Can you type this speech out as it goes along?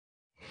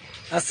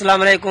अस्सलाम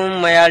वालेकुम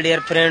my dear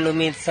friend,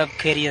 उम्मीद सब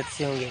खैरियत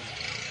से होंगे।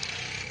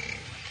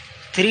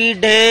 3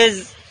 days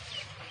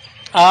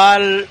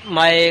all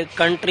my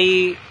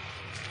country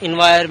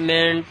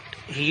environment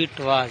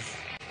heat was.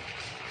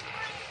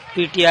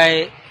 PTI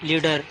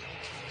leader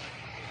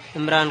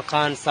Imran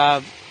Khan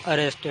Saab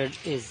arrested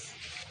is,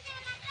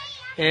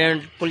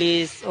 and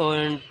police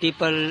and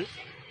people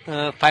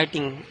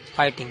fighting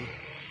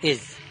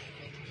is.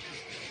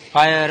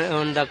 Fire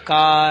on the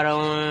car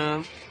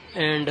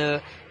and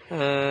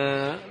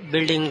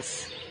buildings,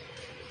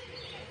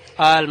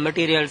 all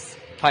materials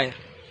fire.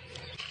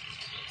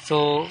 So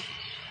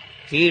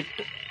heat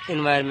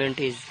environment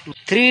is.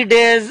 3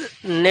 days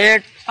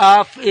net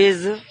off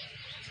is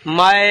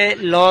my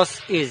loss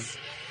is.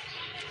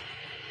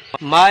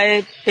 My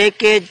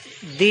package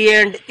the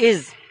end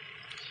is.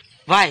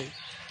 Why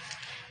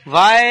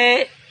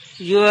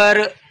your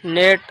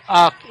net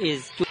off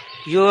is?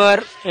 Your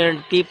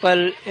and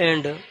people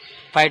and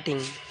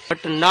fighting,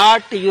 but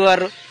not your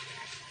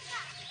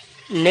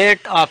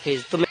net off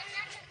is.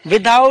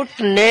 Without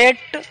net,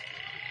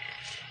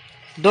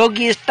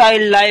 doggy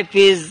style life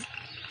is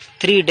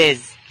 3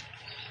 days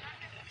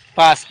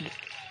past.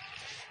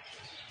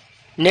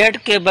 Net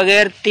के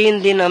बगैर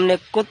 3 दिन हमने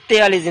कुत्ते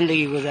वाली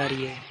जिंदगी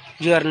गुजारी है.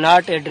 You are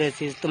not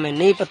addresses, तुम्हें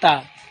नहीं पता.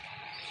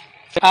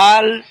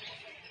 All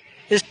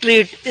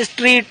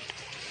street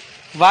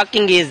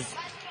walking is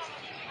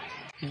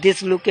this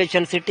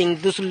location sitting,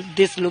 this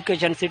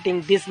location sitting,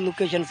 this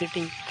location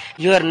sitting.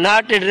 You are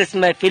not addressing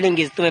my feeling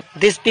is.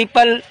 These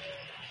people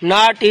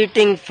not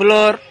eating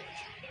flour,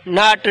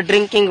 not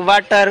drinking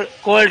water,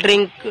 cold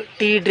drink,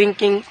 tea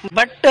drinking,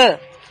 but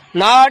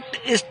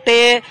not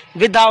stay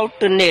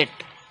without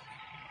net.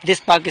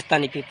 This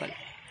Pakistani people.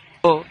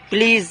 So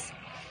please,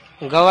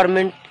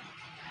 government,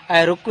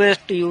 I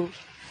request you.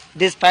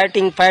 This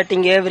fighting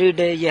every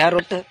day.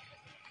 ये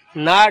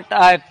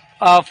not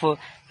of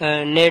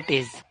net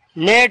is.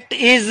 Net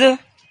is,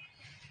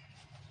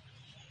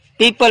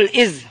 people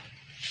is.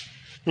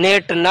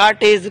 Net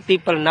not is,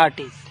 people not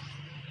is.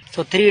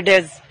 So 3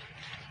 days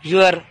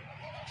you are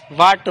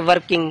what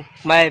working,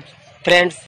 my friends.